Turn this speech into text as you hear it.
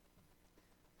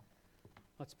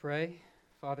Let's pray.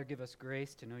 Father, give us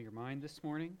grace to know your mind this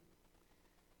morning.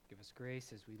 Give us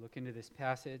grace as we look into this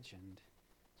passage and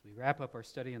as we wrap up our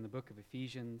study in the book of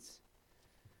Ephesians.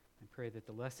 I pray that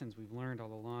the lessons we've learned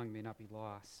all along may not be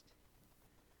lost,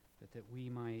 but that we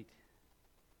might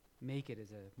make it as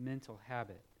a mental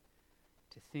habit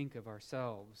to think of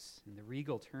ourselves in the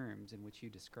regal terms in which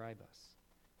you describe us.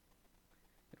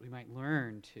 That we might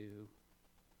learn to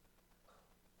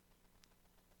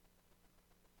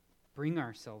bring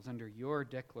ourselves under your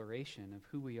declaration of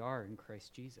who we are in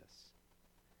Christ Jesus,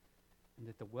 and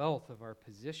that the wealth of our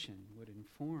position would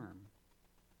inform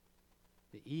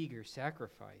the eager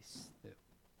sacrifice that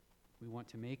we want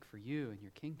to make for you and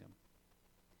your kingdom.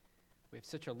 We have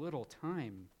such a little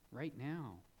time right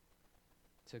now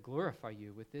to glorify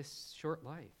you with this short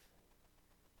life,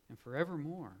 and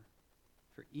forevermore,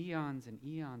 for eons and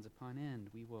eons upon end,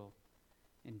 we will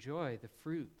enjoy the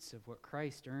fruits of what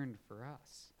Christ earned for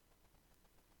us.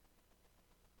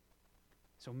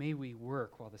 So may we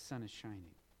work while the sun is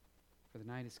shining, for the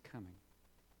night is coming.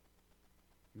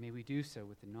 And may we do so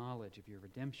with the knowledge of your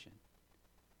redemption,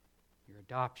 your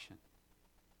adoption,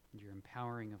 and your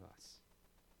empowering of us.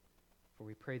 For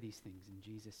we pray these things in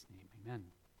Jesus' name. Amen.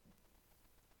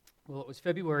 Well, it was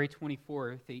February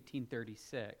 24th,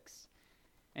 1836,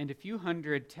 and a few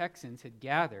hundred Texans had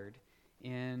gathered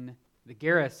in the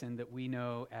garrison that we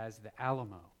know as the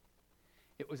Alamo.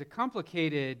 It was a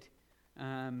complicated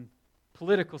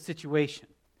political situation,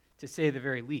 to say the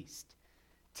very least.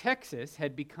 Texas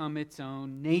had become its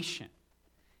own nation,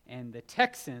 and the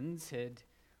Texans had,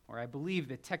 or I believe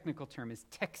the technical term is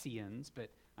Texians, but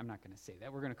I'm not going to say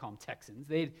that. We're going to call them Texans.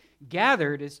 They'd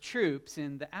gathered as troops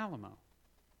in the Alamo.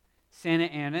 Santa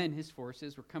Anna and his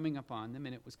forces were coming upon them,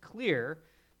 and it was clear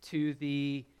to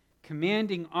the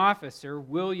commanding officer,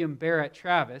 William Barrett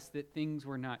Travis, that things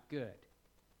were not good.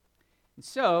 And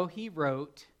so he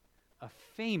wrote a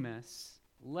famous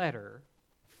letter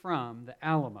from the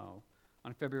Alamo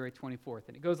on February 24th,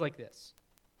 and it goes like this.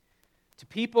 To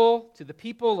the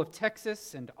people of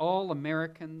Texas and all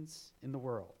Americans in the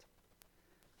world,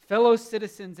 fellow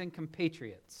citizens and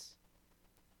compatriots,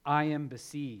 I am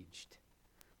besieged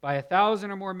by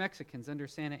 1,000 or more Mexicans under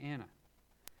Santa Anna.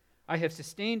 I have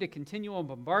sustained a continual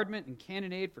bombardment and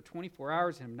cannonade for 24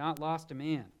 hours and have not lost a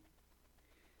man.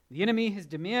 The enemy has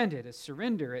demanded a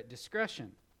surrender at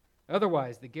discretion.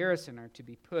 Otherwise, the garrison are to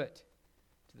be put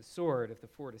to the sword if the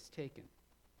fort is taken.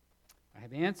 I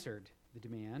have answered the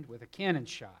demand with a cannon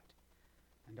shot,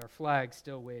 and our flag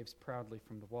still waves proudly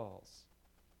from the walls.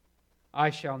 I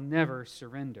shall never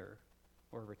surrender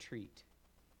or retreat.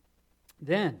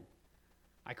 Then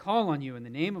I call on you in the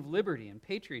name of liberty and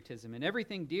patriotism and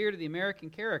everything dear to the American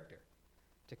character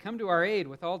to come to our aid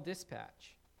with all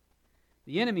dispatch.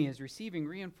 The enemy is receiving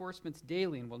reinforcements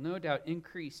daily and will no doubt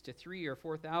increase to 3,000 or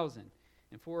 4,000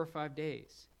 in 4 or 5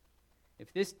 days.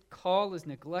 If this call is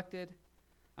neglected,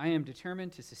 I am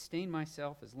determined to sustain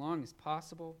myself as long as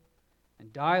possible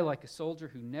and die like a soldier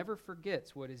who never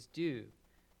forgets what is due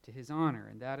to his honor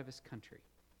and that of his country.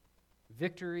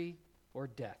 Victory or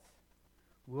death.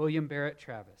 William Barrett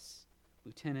Travis,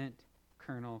 Lieutenant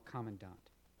Colonel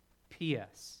Commandant.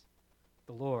 P.S.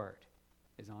 The Lord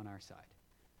is on our side.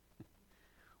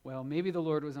 Well, maybe the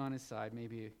Lord was on his side,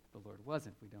 maybe the Lord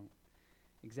wasn't. We don't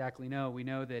exactly know. We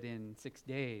know that in 6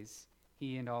 days,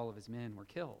 he and all of his men were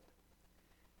killed.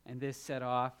 And this set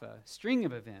off a string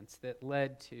of events that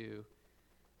led to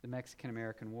the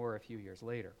Mexican-American War a few years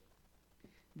later.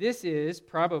 This is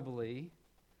probably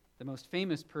the most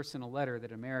famous personal letter that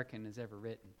an American has ever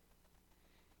written.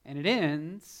 And it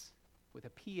ends with a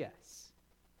P.S.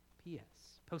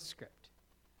 P.S. Postscript.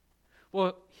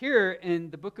 Well, here in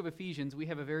the book of Ephesians, we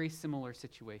have a very similar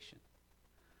situation.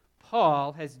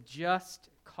 Paul has just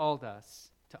called us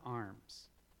to arms.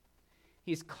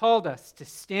 He's called us to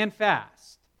stand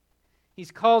fast. He's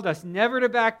called us never to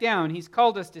back down. He's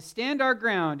called us to stand our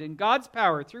ground in God's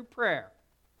power through prayer.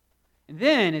 And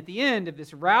then, at the end of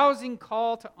this rousing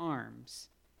call to arms,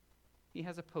 he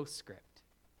has a postscript.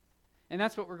 And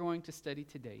that's what we're going to study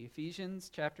today. Ephesians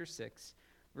chapter 6,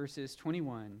 verses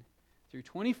 21 through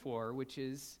 24, which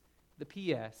is the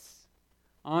P.S.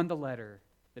 on the letter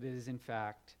that it is in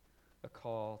fact a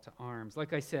call to arms.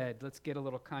 Like I said, let's get a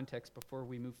little context before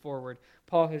we move forward.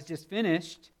 Paul has just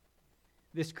finished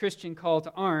this Christian call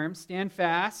to arms, stand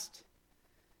fast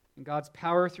in God's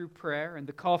power through prayer, and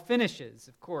the call finishes,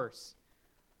 of course,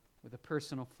 with a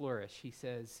personal flourish. He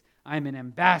says, I'm an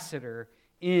ambassador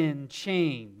in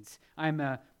chains. I'm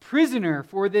a prisoner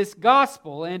for this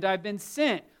gospel, and I've been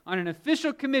sent on an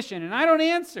official commission, and I don't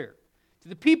answer to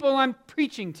the people I'm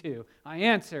preaching to. I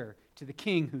answer to the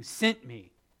King who sent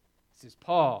me. This is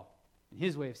Paul And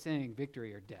his way of saying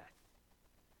victory or death.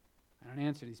 I don't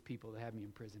answer these people that have me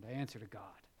imprisoned. I answer to God.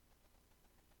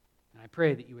 And I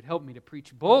pray that you would help me to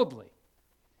preach boldly,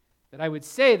 that I would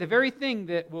say the very thing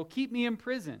that will keep me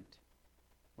imprisoned.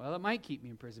 Well, it might keep me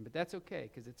in prison, but that's okay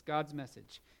because it's God's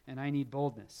message, and I need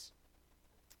boldness.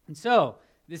 And so,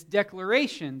 this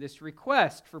declaration, this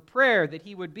request for prayer that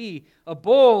he would be a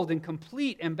bold and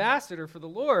complete ambassador for the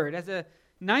Lord as a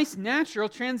nice natural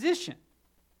transition.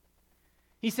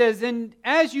 He says, and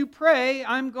as you pray,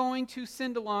 I'm going to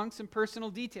send along some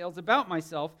personal details about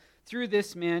myself through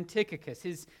this man Tychicus.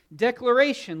 His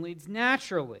declaration leads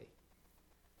naturally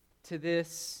to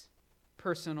this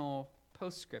personal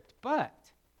postscript. But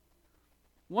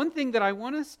one thing that I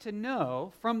want us to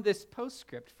know from this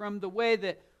postscript, from the way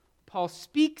that Paul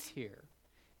speaks here.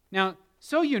 Now,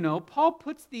 so you know, Paul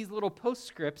puts these little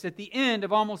postscripts at the end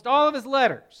of almost all of his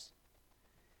letters.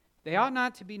 They ought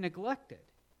not to be neglected.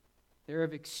 They're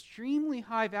of extremely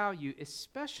high value,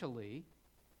 especially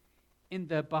in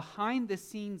the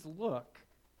behind-the-scenes look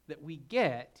that we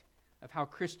get of how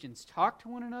Christians talk to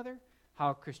one another,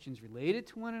 how Christians related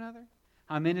to one another,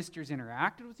 how ministers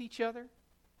interacted with each other.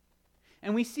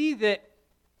 And we see that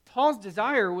Paul's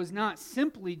desire was not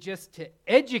simply just to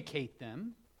educate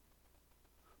them.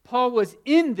 Paul was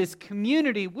in this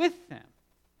community with them.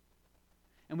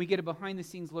 And we get a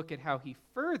behind-the-scenes look at how he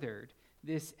furthered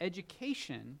this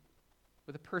education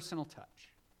with a personal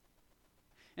touch.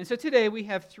 And so today we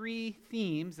have three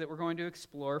themes that we're going to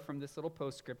explore from this little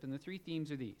postscript, and the three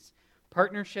themes are these: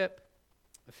 partnership,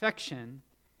 affection,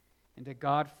 and a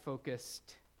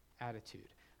God-focused attitude.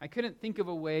 I couldn't think of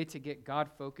a way to get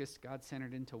God-focused,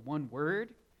 God-centered into one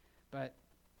word, but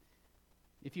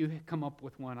if you come up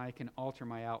with one, I can alter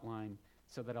my outline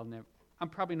so that I'm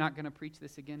probably not going to preach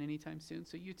this again anytime soon,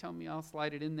 so you tell me, I'll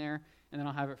slide it in there, and then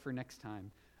I'll have it for next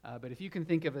time. But if you can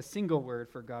think of a single word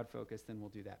for God-focused, then we'll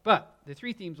do that. But the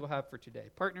three themes we'll have for today: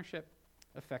 partnership,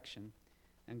 affection,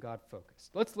 and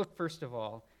God-focused. Let's look first of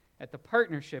all at the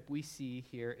partnership we see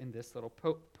here in this little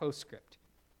postscript.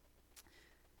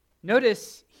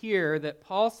 Notice here that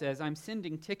Paul says, I'm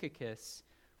sending Tychicus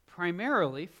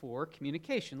primarily for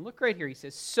communication. Look right here. He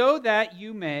says, so that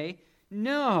you may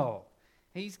know.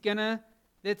 It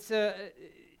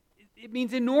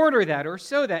means in order that, or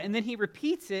so that. And then he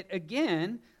repeats it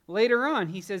again later on.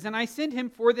 He says, and I send him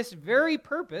for this very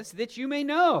purpose, that you may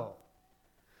know.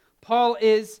 Paul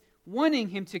is wanting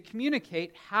him to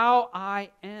communicate how I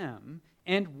am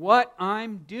and what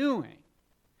I'm doing.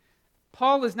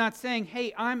 Paul is not saying,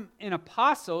 hey, I'm an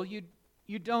apostle,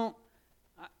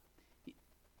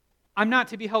 I'm not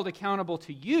to be held accountable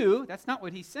to you. That's not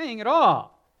what he's saying at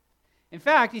all. In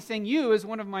fact, he's saying you, as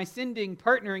one of my sending,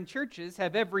 partnering churches,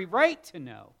 have every right to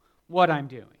know what I'm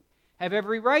doing, have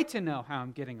every right to know how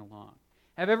I'm getting along,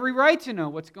 have every right to know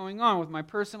what's going on with my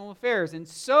personal affairs, and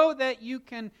so that you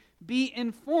can be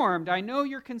informed. I know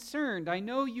you're concerned. I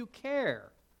know you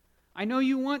care. I know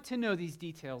you want to know these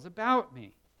details about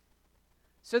me,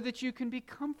 so that you can be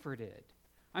comforted.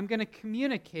 I'm going to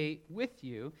communicate with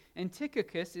you, and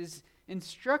Tychicus is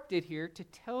instructed here to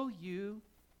tell you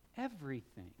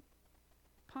everything.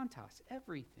 Pantos,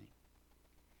 everything.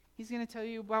 He's going to tell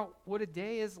you about what a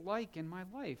day is like in my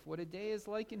life, what a day is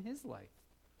like in his life.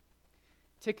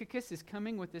 Tychicus is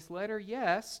coming with this letter,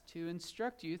 yes, to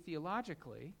instruct you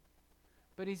theologically,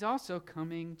 but he's also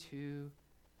coming to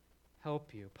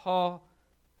help you. Paul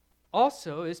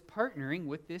also is partnering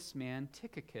with this man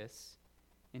Tychicus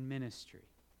in ministry.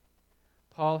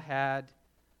 Paul had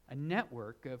a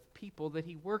network of people that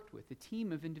he worked with, a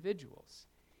team of individuals.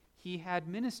 He had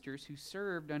ministers who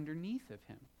served underneath of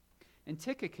him. And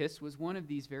Tychicus was one of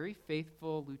these very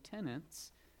faithful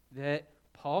lieutenants that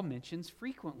Paul mentions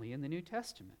frequently in the New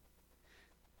Testament.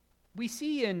 We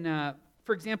see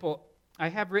for example, I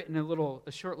have written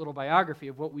a short little biography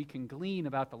of what we can glean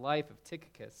about the life of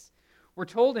Tychicus. We're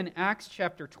told in Acts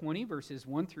chapter 20, verses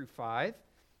 1 through 5,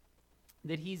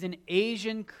 that he's an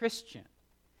Asian Christian.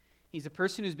 He's a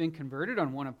person who's been converted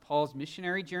on one of Paul's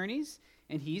missionary journeys,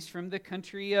 and he's from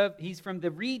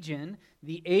the region,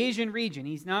 the Asian region.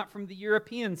 He's not from the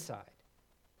European side.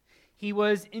 He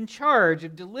was in charge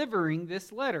of delivering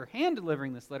this letter,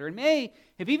 hand-delivering this letter, and may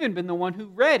have even been the one who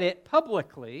read it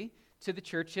publicly to the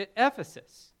church at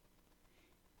Ephesus.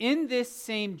 In this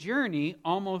same journey,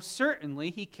 almost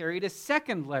certainly, he carried a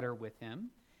second letter with him,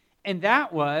 and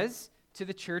that was to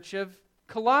the church of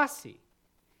Colossae.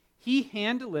 He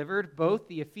hand-delivered both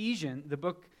the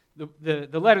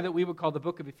letter that we would call the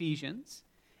book of Ephesians,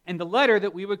 and the letter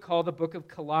that we would call the book of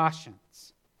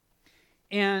Colossians.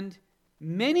 And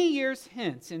many years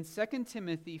hence, in 2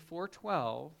 Timothy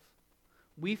 4:12,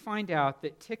 we find out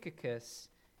that Tychicus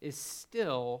is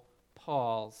still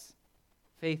Paul's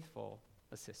faithful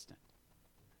assistant.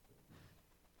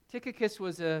 Tychicus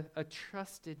was a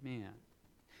trusted man.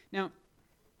 Now,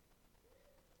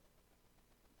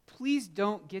 please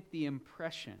don't get the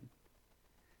impression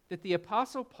that the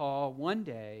Apostle Paul, one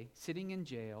day, sitting in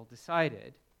jail,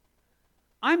 decided,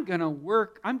 I'm going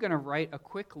to write a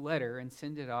quick letter and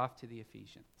send it off to the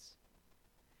Ephesians.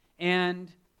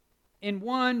 And in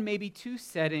one, maybe two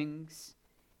settings,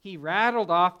 he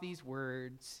rattled off these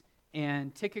words,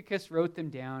 and Tychicus wrote them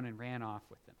down and ran off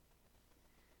with them.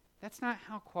 That's not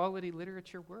how quality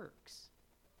literature works.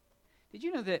 Did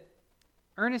you know that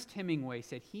Ernest Hemingway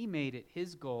said he made it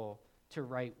his goal to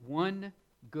write one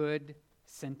good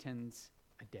sentence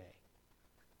a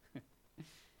day?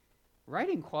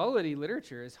 Writing quality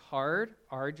literature is hard,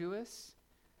 arduous,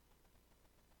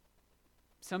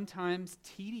 sometimes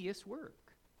tedious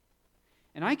work.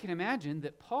 And I can imagine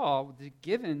that Paul,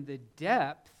 given the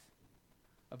depth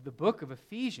of the book of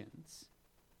Ephesians,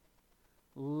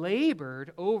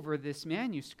 labored over this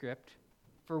manuscript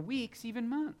for weeks, even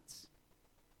months.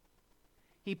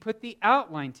 He put the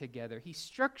outline together. He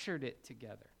structured it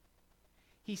together.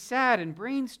 He sat and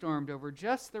brainstormed over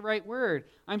just the right word.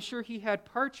 I'm sure he had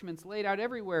parchments laid out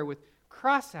everywhere with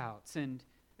crossouts and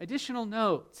additional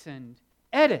notes and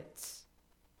edits.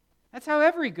 That's how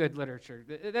every good literature,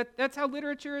 that's how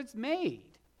literature is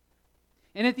made.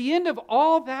 And at the end of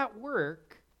all that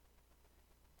work,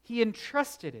 he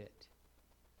entrusted it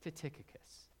to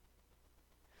Tychicus.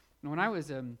 And when I was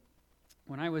an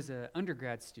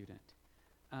undergrad student,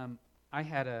 I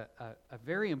had a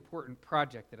very important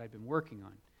project that I'd been working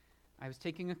on. I was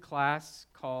taking a class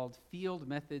called Field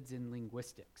Methods in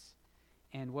Linguistics.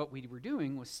 And what we were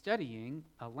doing was studying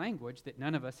a language that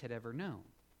none of us had ever known.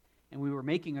 And we were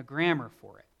making a grammar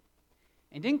for it.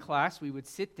 And in class, we would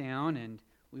sit down and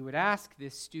we would ask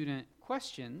this student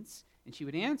questions, and she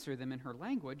would answer them in her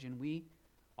language, and we,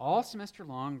 all semester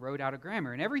long, wrote out a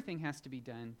grammar. And everything has to be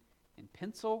done in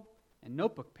pencil and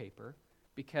notebook paper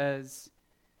because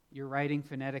you're writing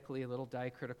phonetically, a little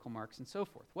diacritical marks, and so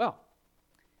forth. Well,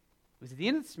 it was at the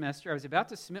end of the semester. I was about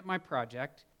to submit my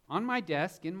project. On my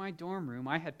desk in my dorm room,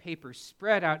 I had papers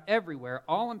spread out everywhere,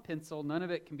 all in pencil. None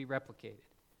of it can be replicated.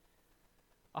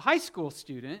 A high school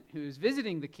student who was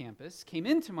visiting the campus came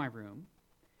into my room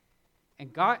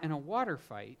and got in a water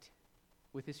fight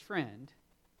with his friend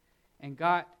and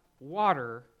got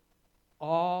water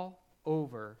all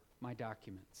over my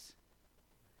documents.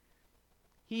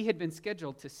 He had been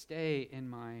scheduled to stay in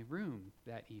my room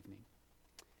that evening.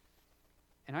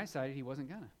 And I decided he wasn't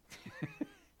gonna.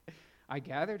 I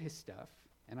gathered his stuff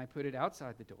and I put it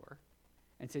outside the door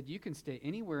and said, you can stay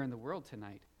anywhere in the world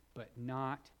tonight, but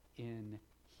not in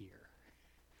here.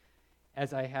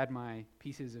 As I had my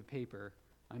pieces of paper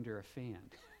under a fan.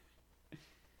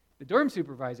 The dorm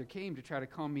supervisor came to try to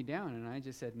calm me down, and I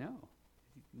just said, no,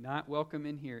 not welcome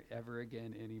in here ever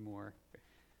again anymore.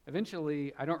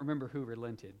 Eventually, I don't remember who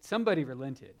relented. Somebody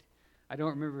relented. I don't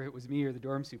remember if it was me or the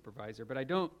dorm supervisor, but I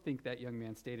don't think that young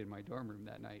man stayed in my dorm room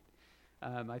that night.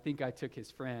 I think I took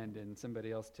his friend, and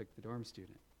somebody else took the dorm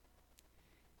student.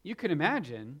 You can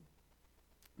imagine,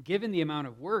 given the amount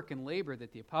of work and labor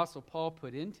that the Apostle Paul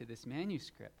put into this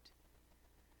manuscript,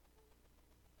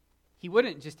 he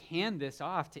wouldn't just hand this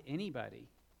off to anybody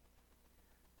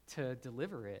to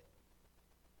deliver it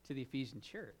to the Ephesian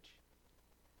church.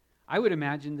 I would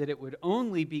imagine that it would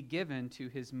only be given to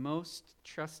his most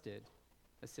trusted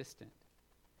assistant,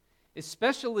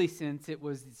 especially since it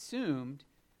was assumed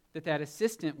that that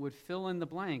assistant would fill in the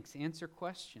blanks, answer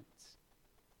questions.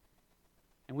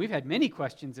 And we've had many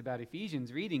questions about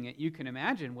Ephesians reading it. You can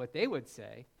imagine what they would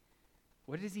say.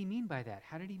 What does he mean by that?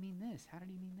 How did he mean this? How did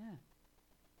he mean that?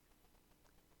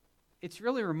 It's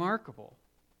really remarkable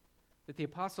that the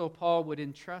Apostle Paul would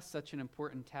entrust such an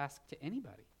important task to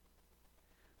anybody.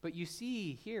 But you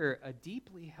see here a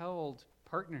deeply held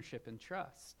partnership and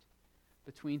trust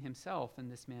between himself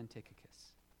and this man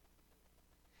Tychicus.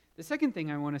 The second thing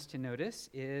I want us to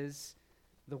notice is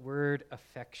the word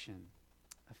affection.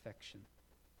 Affection.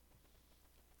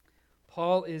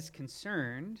 Paul is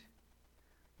concerned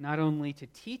not only to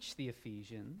teach the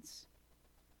Ephesians,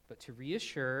 but to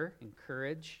reassure,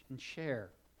 encourage, and share.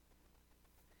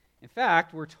 In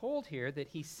fact, we're told here that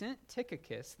he sent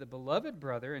Tychicus, the beloved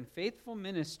brother and faithful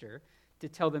minister, to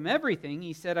tell them everything.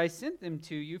 He said, I sent them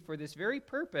to you for this very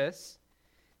purpose,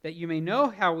 that you may know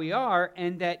how we are,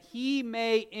 and that he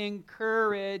may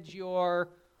encourage your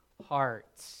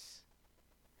hearts.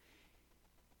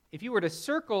 If you were to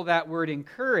circle that word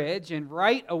encourage and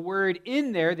write a word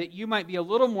in there that you might be a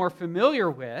little more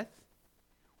familiar with,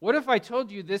 what if I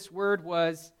told you this word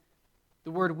was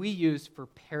the word we use for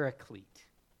paraclete,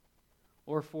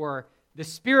 or for the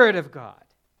Spirit of God,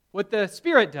 what the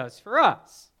Spirit does for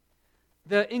us.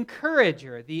 The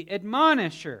encourager, the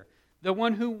admonisher, the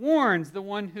one who warns, the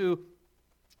one who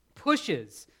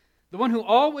pushes, the one who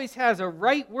always has a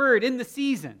right word in the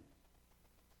season.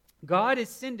 God is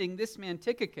sending this man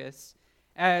Tychicus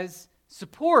as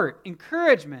support,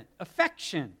 encouragement,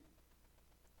 affection.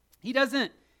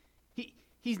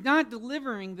 He's not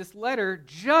delivering this letter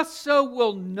just so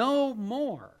we'll know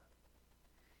more.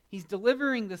 He's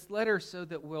delivering this letter so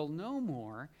that we'll know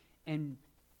more and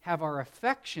have our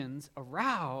affections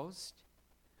aroused,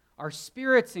 our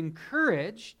spirits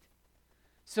encouraged,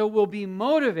 so we'll be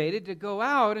motivated to go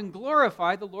out and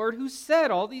glorify the Lord who said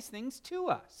all these things to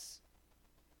us.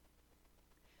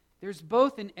 There's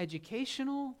both an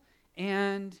educational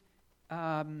and,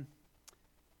 an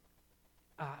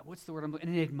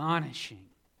admonishing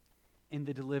in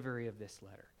the delivery of this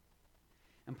letter.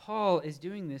 And Paul is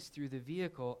doing this through the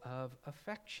vehicle of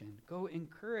affection. Go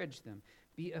encourage them.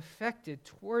 Be affected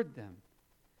toward them.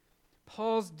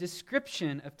 Paul's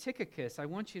description of Tychicus, I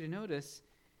want you to notice,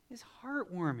 is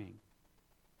heartwarming.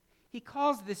 He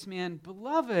calls this man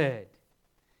beloved.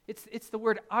 It's the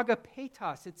word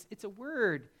agapetos. It's a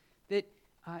word that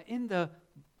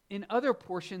in other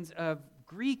portions of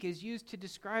Greek is used to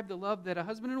describe the love that a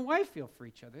husband and wife feel for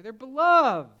each other. They're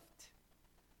beloved.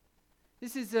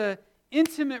 This is an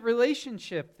intimate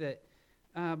relationship that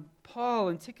Paul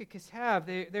and Tychicus have.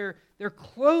 They're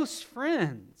close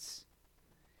friends.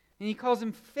 And he calls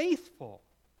him faithful.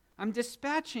 I'm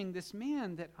dispatching this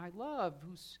man that I love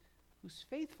who's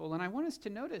faithful. And I want us to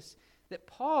notice that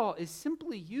Paul is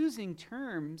simply using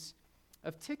terms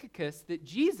of Tychicus that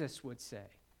Jesus would say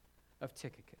of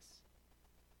Tychicus.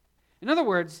 In other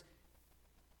words,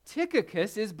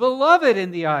 Tychicus is beloved in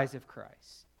the eyes of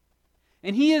Christ.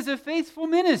 And he is a faithful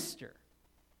minister.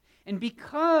 And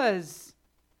because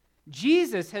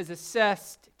Jesus has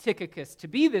assessed Tychicus to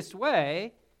be this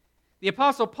way, the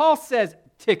Apostle Paul says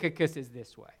Tychicus is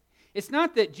this way. It's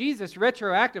not that Jesus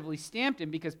retroactively stamped him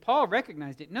because Paul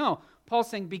recognized it. No, Paul's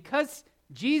saying because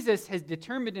Jesus has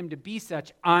determined him to be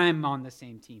such, I'm on the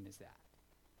same team as that.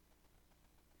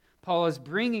 Paul is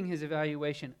bringing his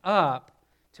evaluation up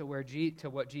to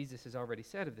what Jesus has already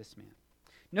said of this man.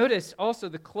 Notice also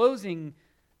the closing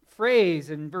phrase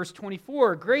in verse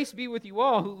 24, grace be with you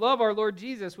all who love our Lord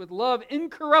Jesus with love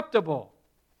incorruptible.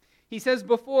 He says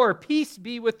before, peace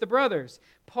be with the brothers.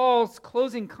 Paul's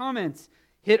closing comments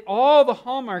hit all the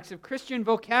hallmarks of Christian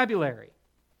vocabulary.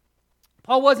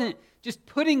 Paul wasn't just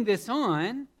putting this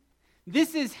on.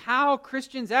 This is how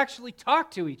Christians actually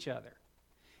talk to each other.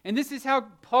 And this is how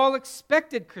Paul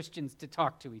expected Christians to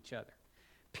talk to each other.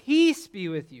 Peace be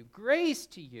with you, grace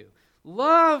to you,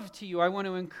 love to you. I want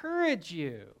to encourage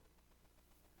you.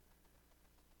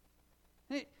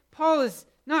 Paul is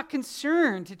not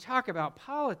concerned to talk about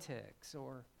politics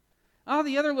or all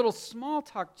the other little small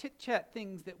talk, chit-chat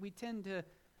things that we tend to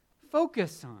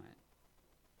focus on.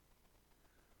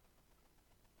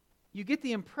 You get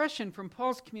the impression from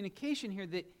Paul's communication here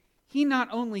that he not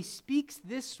only speaks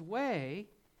this way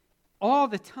all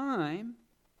the time,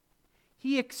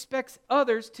 he expects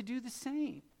others to do the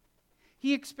same.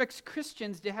 He expects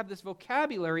Christians to have this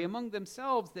vocabulary among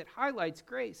themselves that highlights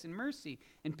grace and mercy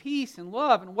and peace and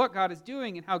love and what God is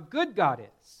doing and how good God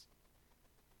is.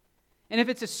 And if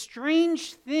it's a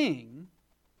strange thing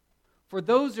for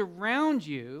those around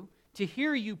you to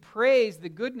hear you praise the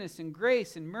goodness and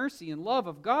grace and mercy and love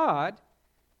of God,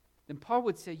 then Paul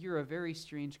would say you're a very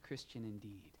strange Christian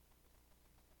indeed.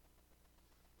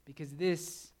 Because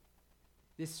this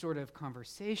sort of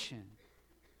conversation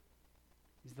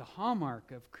is the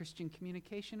hallmark of Christian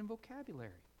communication and vocabulary.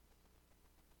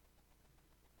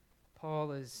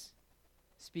 Paul is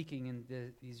speaking in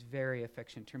these very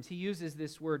affectionate terms. He uses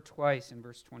this word twice in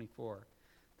verse 24.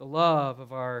 The love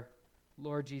of our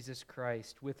Lord Jesus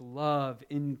Christ with love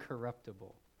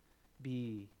incorruptible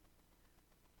be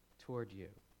toward you.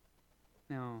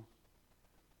 Now,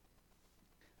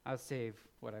 I'll save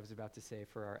what I was about to say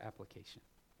for our application.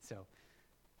 So,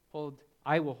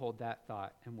 I will hold that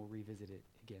thought and we'll revisit it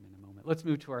again in a moment. Let's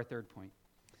move to our third point.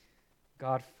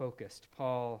 God-focused.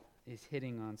 Paul is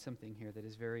hitting on something here that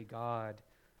is very God-focused.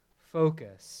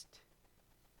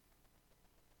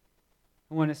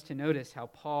 I want us to notice how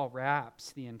Paul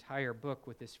wraps the entire book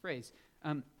with this phrase.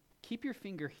 Keep your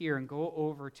finger here and go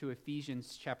over to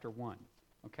Ephesians chapter 1,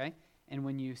 okay? And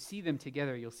when you see them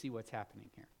together, you'll see what's happening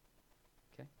here,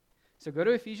 okay? So go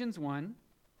to Ephesians 1.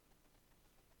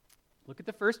 Look at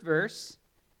the first verse.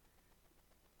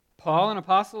 Paul, an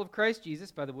apostle of Christ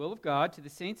Jesus, by the will of God, to the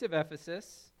saints of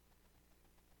Ephesus,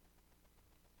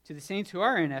 To the saints who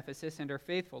are in Ephesus and are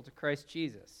faithful to Christ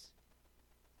Jesus.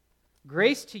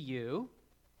 Grace to you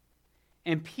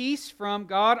and peace from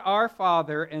God our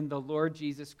Father and the Lord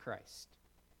Jesus Christ.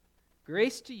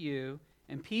 Grace to you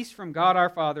and peace from God our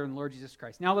Father and Lord Jesus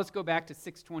Christ. Now let's go back to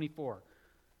 6:24.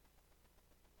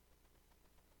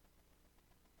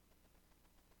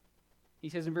 He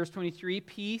says in verse 23,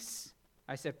 peace,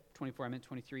 I said 24, I meant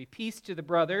 23, peace to the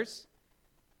brothers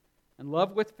and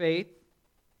love with faith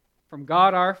from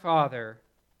God our Father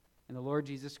and the Lord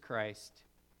Jesus Christ.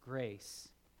 Grace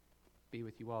be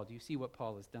with you all. Do you see what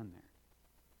Paul has done there?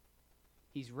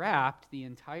 He's wrapped the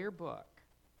entire book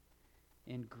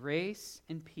in grace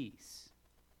and peace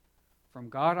from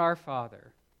God our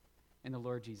Father and the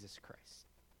Lord Jesus Christ.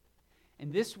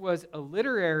 And this was a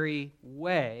literary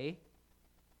way,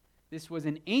 this was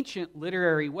an ancient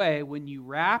literary way when you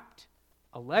wrapped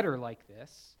a letter like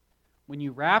this, when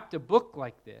you wrapped a book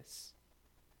like this,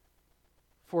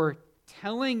 for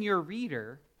telling your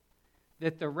reader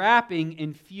that the wrapping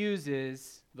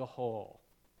infuses the whole.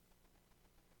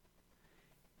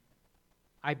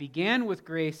 I began with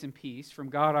grace and peace from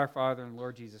God our Father and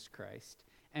Lord Jesus Christ,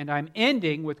 and I'm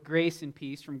ending with grace and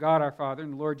peace from God our Father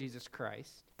and Lord Jesus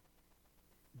Christ.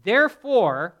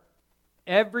 Therefore,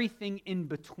 everything in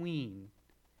between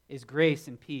is grace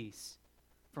and peace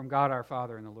from God our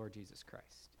Father and the Lord Jesus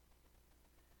Christ.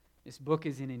 This book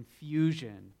is an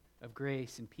infusion of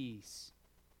grace and peace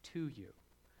to you.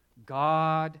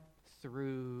 God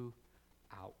throughout.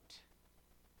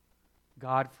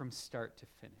 God from start to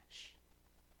finish.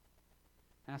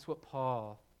 And that's what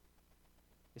Paul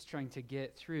is trying to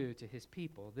get through to his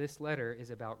people. This letter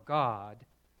is about God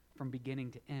from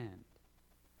beginning to end.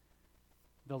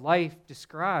 The life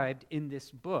described in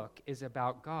this book is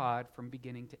about God from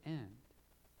beginning to end.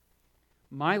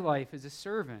 My life as a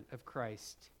servant of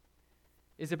Christ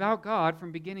is about God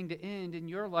from beginning to end, and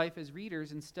your life as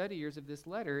readers and studiers of this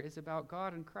letter is about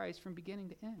God and Christ from beginning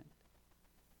to end.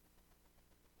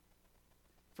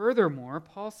 Furthermore,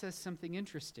 Paul says something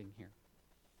interesting here.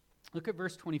 Look at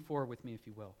verse 24 with me, if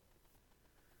you will.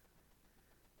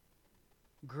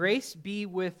 Grace be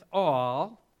with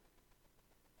all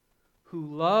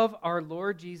who love our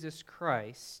Lord Jesus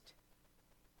Christ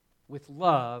with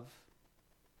love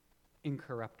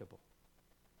incorruptible.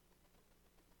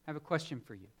 I have a question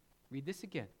for you. Read this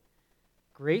again.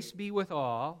 Grace be with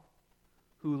all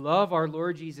who love our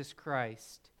Lord Jesus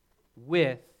Christ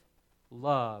with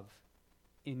love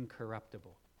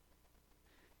incorruptible.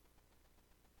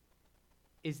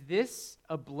 Is this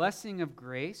a blessing of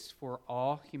grace for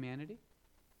all humanity?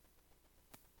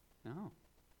 No.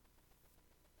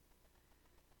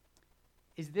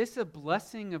 Is this a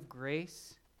blessing of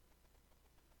grace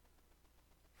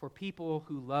for people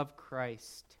who love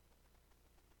Christ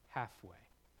halfway?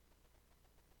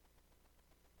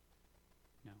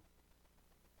 No.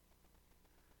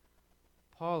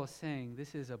 Paul is saying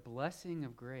this is a blessing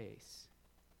of grace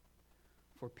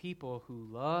for people who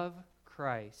love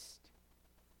Christ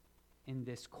in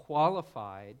this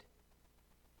qualified,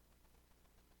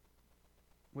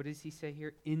 what does he say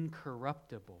here?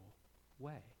 Incorruptible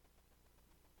way.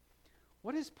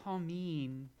 What does Paul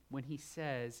mean when he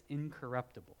says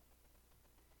incorruptible?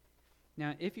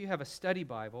 Now, if you have a study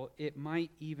Bible, it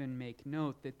might even make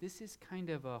note that this is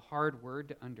kind of a hard word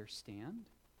to understand.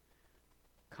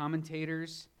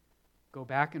 Commentators go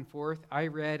back and forth. I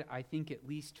read, I think, at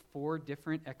least 4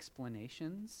 different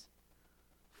explanations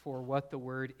for what the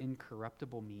word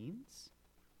incorruptible means.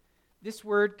 This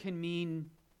word can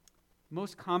mean,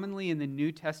 most commonly in the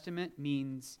New Testament,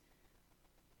 means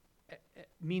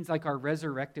like our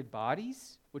resurrected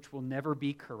bodies, which will never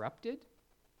be corrupted.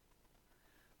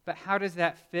 But how does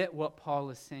that fit what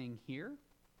Paul is saying here?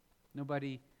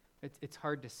 It's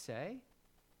hard to say.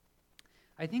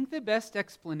 I think the best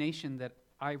explanation that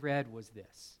I read was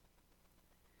this.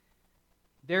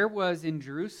 There was in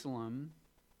Jerusalem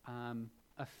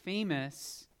a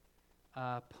famous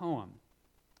poem.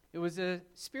 It was a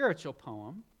spiritual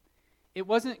poem. It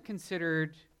wasn't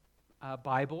considered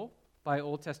Bible by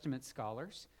Old Testament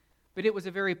scholars, but it was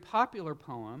a very popular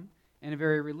poem and a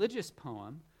very religious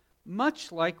poem,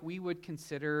 much like we would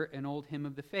consider an old hymn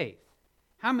of the faith.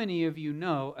 How many of you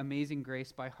know Amazing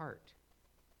Grace by heart?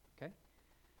 Okay.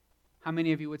 How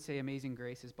many of you would say Amazing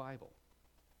Grace is Bible?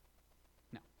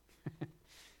 No.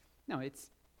 No,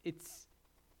 it's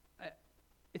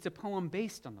a poem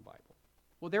based on the Bible.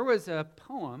 Well, there was a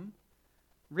poem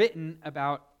written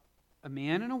about a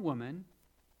man and a woman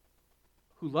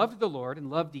who loved the Lord and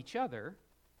loved each other,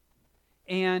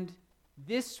 and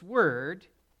this word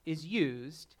is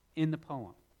used in the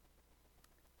poem.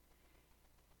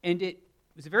 And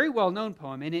was a very well-known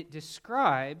poem, and it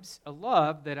describes a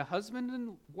love that a husband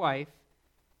and wife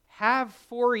have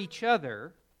for each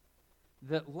other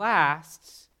that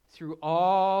lasts through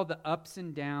all the ups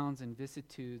and downs and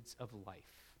vicissitudes of life.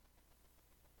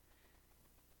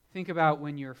 Think about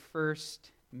when you're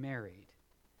first married.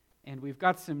 And we've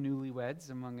got some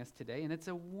newlyweds among us today, and it's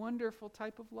a wonderful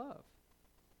type of love.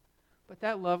 But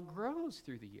that love grows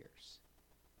through the years.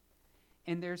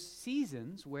 And there's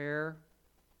seasons where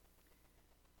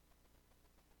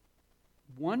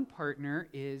one partner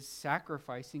is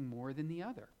sacrificing more than the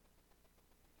other.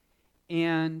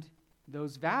 And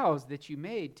those vows that you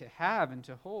made to have and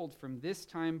to hold from this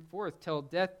time forth till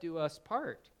death do us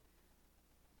part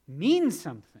mean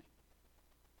something.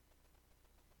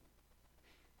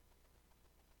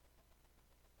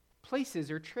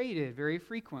 Places are traded very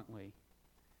frequently.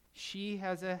 She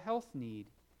has a health need.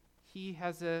 He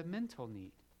has a mental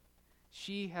need.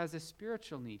 She has a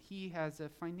spiritual need. He has a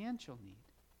financial need.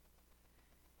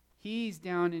 He's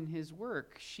down in his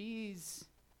work. She's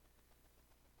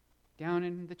down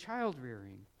in the child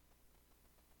rearing.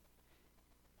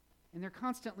 And they're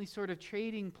constantly sort of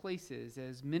trading places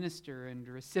as minister and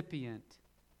recipient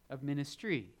of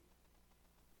ministry.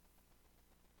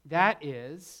 That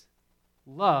is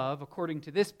love, according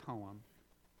to this poem,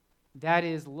 that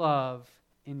is love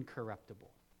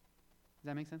incorruptible. Does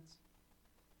that make sense?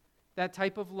 That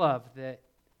type of love that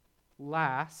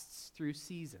lasts through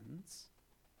seasons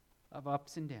of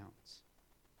ups and downs.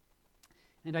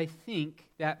 And I think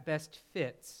that best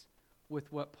fits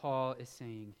with what Paul is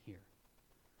saying here.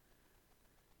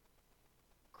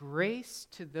 Grace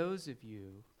to those of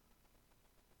you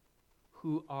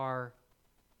who are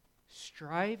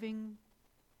striving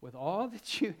with all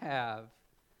that you have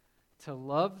to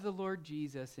love the Lord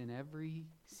Jesus in every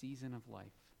season of life.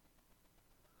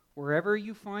 Wherever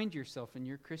you find yourself in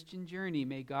your Christian journey,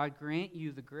 may God grant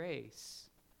you the grace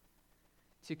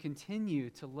to continue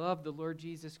to love the Lord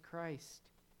Jesus Christ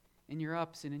in your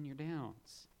ups and in your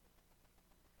downs,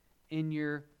 in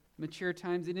your mature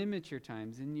times and immature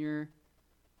times, in your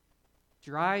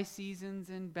dry seasons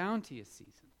and bounteous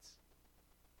seasons.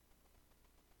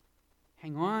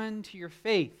 Hang on to your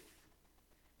faith.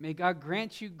 May God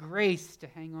grant you grace to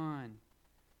hang on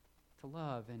to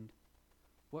love. And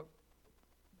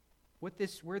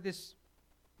where this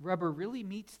rubber really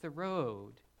meets the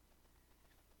road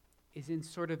is in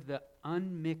sort of the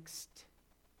unmixed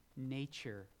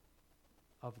nature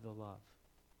of the love.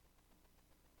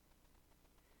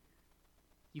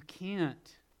 You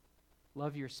can't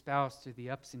love your spouse through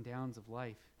the ups and downs of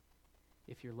life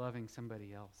if you're loving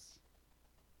somebody else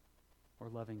or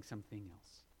loving something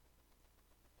else.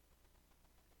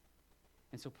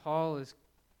 And so Paul is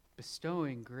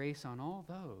bestowing grace on all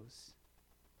those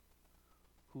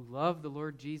who love the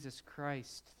Lord Jesus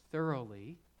Christ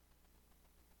thoroughly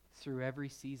through every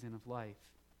season of life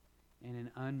in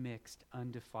an unmixed,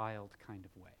 undefiled kind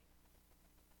of way.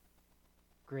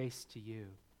 Grace to you,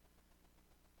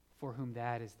 for whom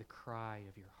that is the cry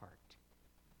of your heart.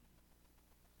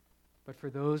 But for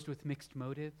those with mixed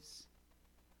motives,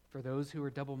 for those who are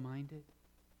double-minded,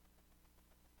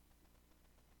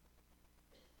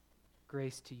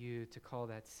 grace to you to call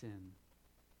that sin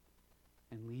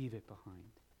and leave it behind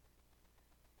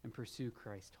and pursue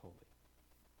Christ wholly.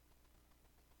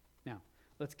 Now,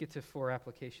 let's get to 4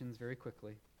 applications very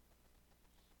quickly.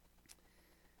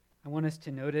 I want us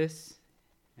to notice,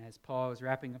 as Paul is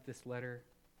wrapping up this letter,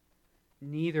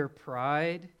 neither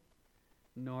pride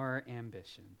nor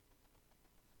ambition.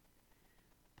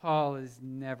 Paul is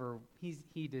never,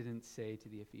 he didn't say to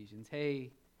the Ephesians, hey,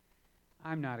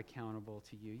 I'm not accountable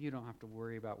to you. You don't have to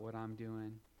worry about what I'm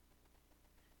doing.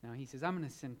 No, he says, I'm going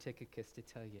to send Tychicus to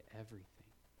tell you everything.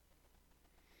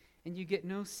 And you get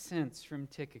no sense from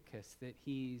Tychicus that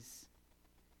he's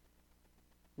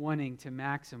wanting to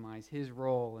maximize his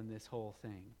role in this whole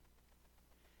thing.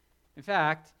 In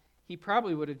fact, he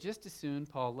probably would have just as soon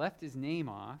Paul left his name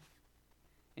off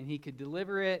and he could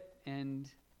deliver it and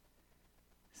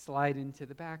slide into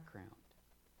the background.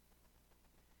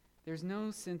 There's no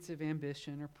sense of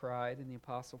ambition or pride in the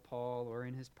Apostle Paul or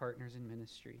in his partners in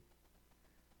ministry.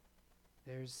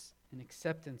 There's an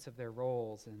acceptance of their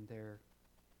roles, and they're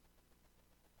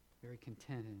very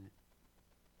content in it.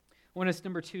 I want us,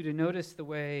 number 2, to notice the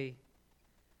way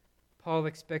Paul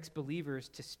expects believers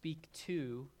to speak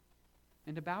to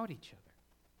and about each other.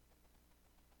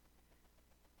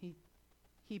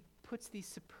 He puts these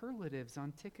superlatives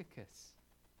on Tychicus.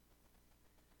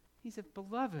 He's a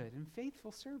beloved and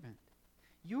faithful servant.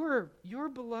 Your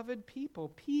beloved people,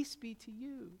 peace be to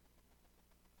you.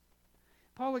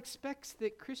 Paul expects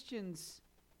that Christians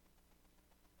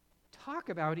talk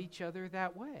about each other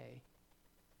that way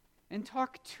and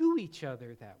talk to each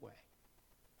other that way.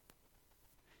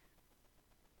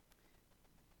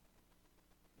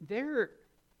 There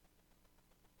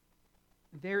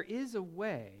is a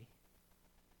way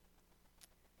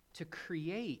to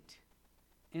create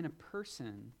in a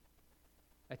person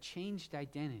a changed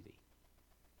identity.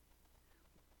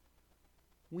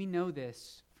 We know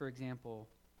this, for example,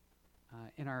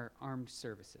 in our armed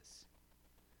services.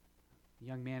 A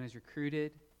young man is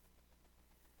recruited.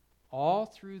 All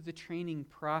through the training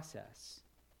process,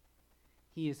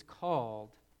 he is called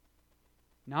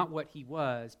not what he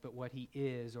was, but what he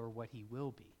is or what he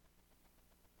will be.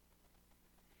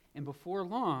 And before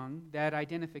long, that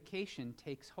identification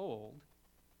takes hold,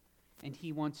 and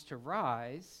he wants to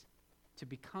rise to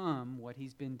become what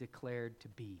he's been declared to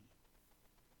be.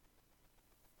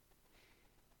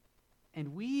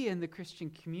 And we in the Christian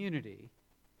community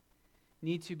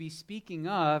need to be speaking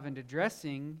of and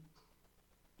addressing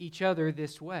each other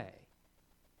this way,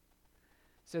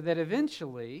 so that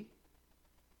eventually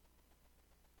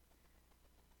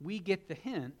we get the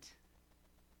hint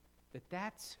that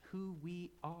that's who we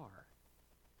are.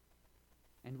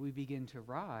 And we begin to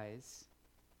rise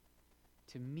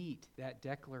to meet that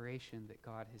declaration that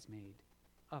God has made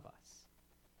of us.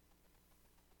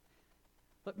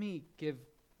 Let me give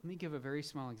a very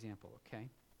small example, okay?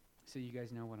 So you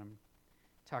guys know what I'm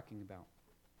talking about.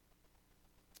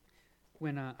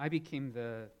 When I became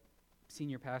the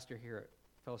senior pastor here at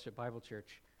Fellowship Bible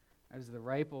Church, I was the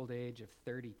ripe old age of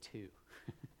 32.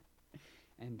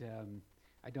 And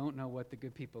I don't know what the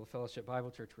good people of Fellowship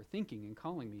Bible Church were thinking in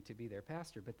calling me to be their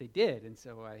pastor, but they did, and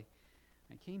so I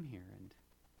came here. And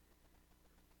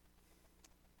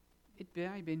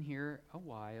I'd been here a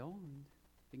while, and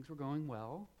things were going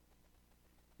well.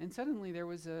 And suddenly there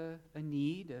was a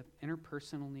need, an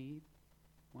interpersonal need,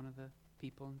 one of the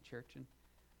people in church. And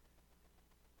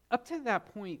up to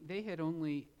that point, they had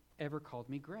only ever called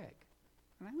me Greg.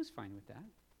 And I was fine with that.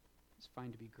 It was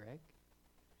fine to be Greg.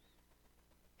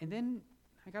 And then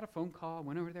I got a phone call,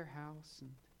 went over to their house,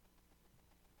 and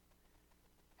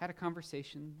had a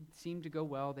conversation. It seemed to go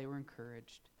well. They were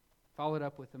encouraged. Followed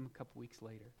up with them a couple weeks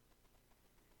later.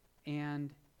 And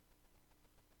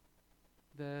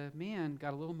the man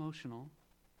got a little emotional,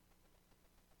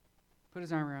 put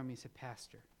his arm around me and said,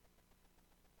 "Pastor,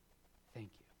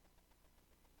 thank you."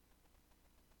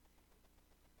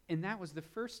 And that was the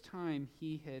first time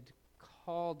he had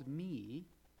called me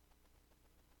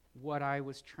what I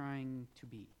was trying to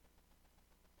be.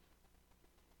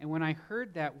 And when I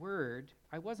heard that word,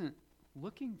 I wasn't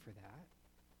looking for that.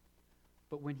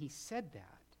 But when he said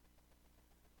that,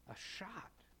 a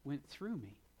shot went through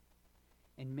me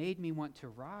and made me want to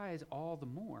rise all the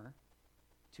more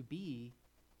to be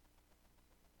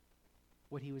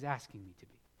what he was asking me to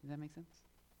be. Does that make sense?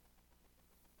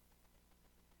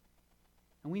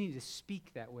 And we need to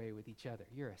speak that way with each other.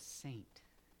 You're a saint.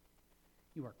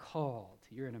 You are called.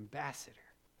 You're an ambassador.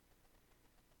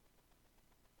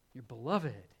 You're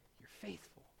beloved. You're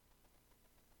faithful.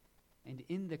 And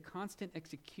in the constant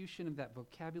execution of that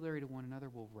vocabulary to one another,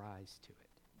 we'll rise to it.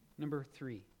 Number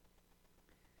 3.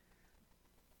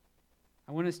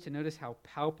 I want us to notice how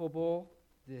palpable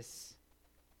these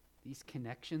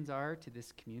connections are to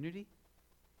this community.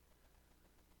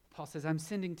 Paul says, I'm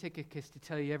sending Tychicus to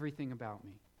tell you everything about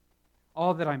me.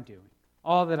 All that I'm doing.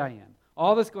 All that I am.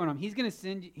 All that's going on. He's going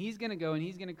to go and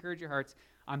he's going to encourage your hearts.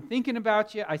 I'm thinking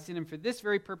about you. I sent him for this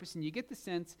very purpose. And you get the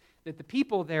sense that the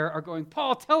people there are going,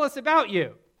 Paul, tell us about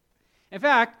you. In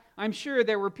fact, I'm sure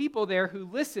there were people there who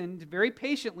listened very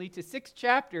patiently to 6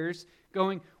 chapters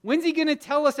going, when's he going to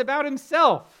tell us about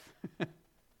himself?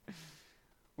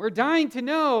 We're dying to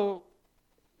know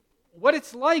what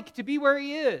it's like to be where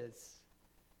he is.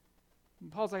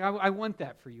 And Paul's like, I want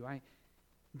that for you.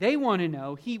 They want to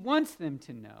know. He wants them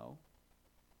to know.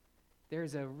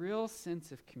 There's a real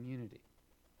sense of community.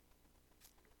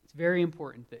 It's very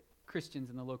important that Christians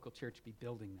in the local church be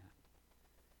building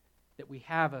that we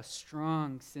have a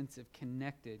strong sense of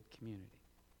connected community.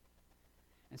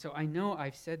 And so I know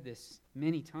I've said this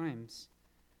many times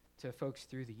to folks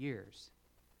through the years,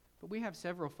 but we have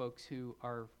several folks who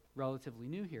are relatively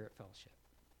new here at Fellowship.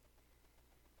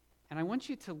 And I want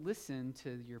you to listen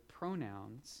to your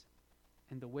pronouns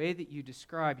and the way that you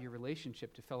describe your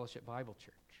relationship to Fellowship Bible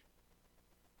Church.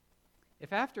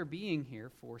 If after being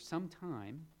here for some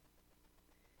time,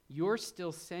 you're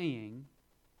still saying,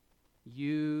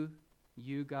 you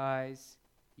guys,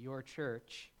 your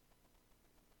church,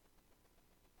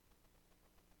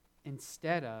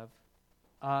 instead of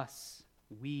us,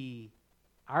 we,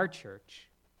 our church,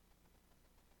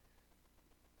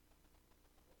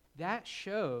 that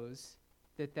shows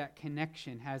that that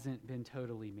connection hasn't been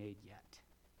totally made yet.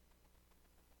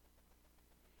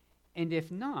 And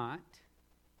if not,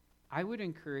 I would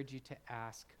encourage you to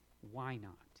ask, why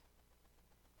not?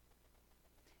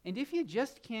 And if you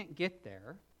just can't get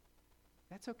there,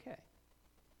 that's okay.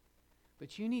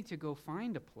 But you need to go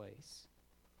find a place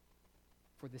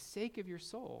for the sake of your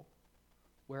soul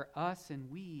where us and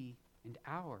we and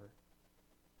our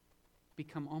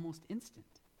become almost instant.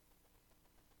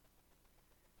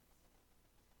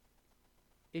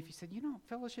 If you said,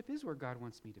 fellowship is where God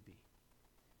wants me to be,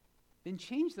 then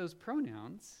change those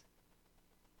pronouns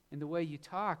in the way you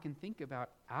talk and think about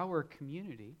our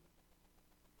community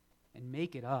and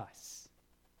make it us.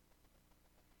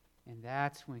 And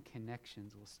that's when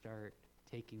connections will start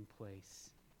taking place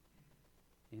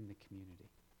in the community.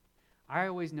 I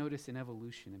always notice an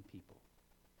evolution in people.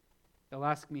 They'll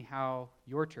ask me how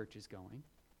your church is going,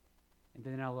 and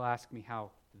then they'll ask me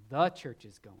how the church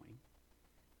is going,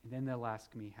 and then they'll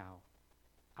ask me how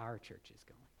our church is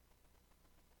going.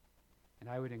 And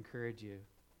I would encourage you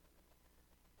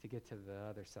to get to the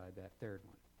other side, that third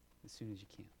one, as soon as you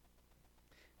can.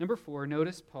 Number 4,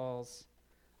 notice Paul's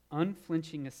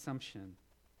unflinching assumption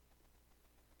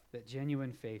that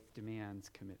genuine faith demands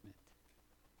commitment.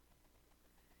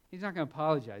 He's not going to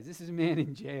apologize. This is a man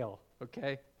in jail,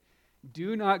 okay?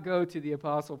 Do not go to the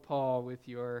Apostle Paul with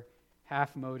your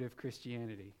half-motive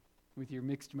Christianity, with your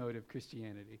mixed motive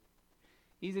Christianity.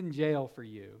 He's in jail for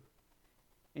you,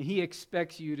 and he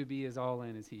expects you to be as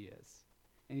all-in as he is.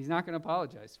 And he's not going to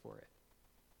apologize for it.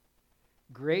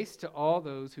 Grace to all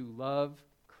those who love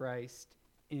Christ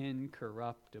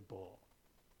incorruptible.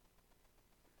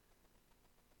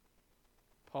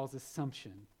 Paul's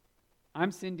assumption.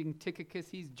 I'm sending Tychicus.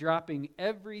 He's dropping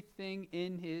everything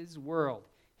in his world.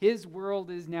 His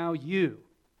world is now you.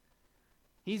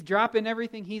 He's dropping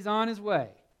everything. He's on his way.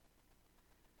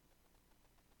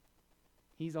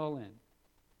 He's all in.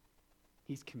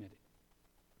 He's committed.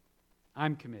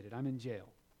 I'm committed. I'm in jail.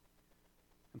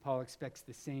 And Paul expects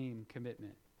the same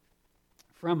commitment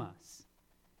from us,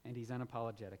 and he's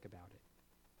unapologetic about it.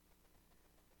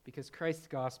 Because Christ's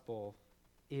gospel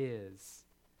is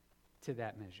to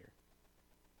that measure.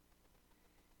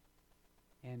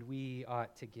 And we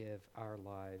ought to give our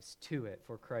lives to it,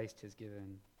 for Christ has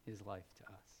given his life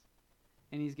to us.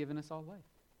 And he's given us all life.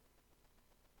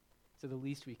 So the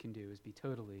least we can do is be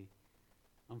totally,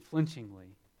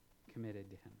 unflinchingly committed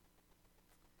to him.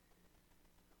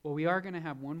 Well, we are going to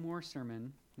have one more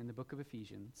sermon in the book of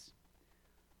Ephesians.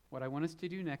 What I want us to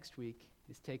do next week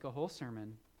is take a whole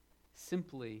sermon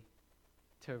simply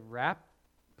to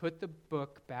put the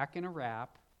book back in a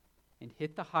wrap and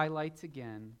hit the highlights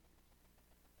again.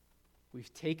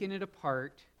 We've taken it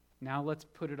apart. Now let's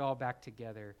put it all back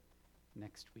together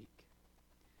next week.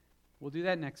 We'll do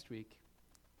that next week.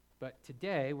 But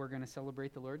today we're going to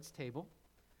celebrate the Lord's table.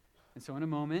 And so in a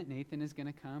moment, Nathan is going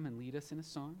to come and lead us in a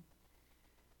song.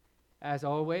 As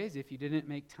always, if you didn't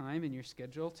make time in your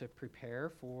schedule to prepare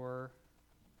for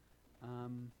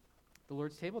the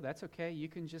Lord's table, that's okay. You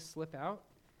can just slip out.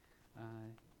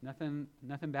 Nothing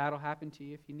bad will happen to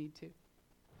you if you need to.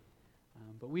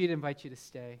 But we'd invite you to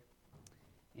stay.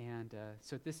 And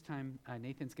so at this time,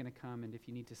 Nathan's going to come, and if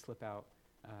you need to slip out,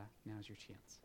 now's your chance.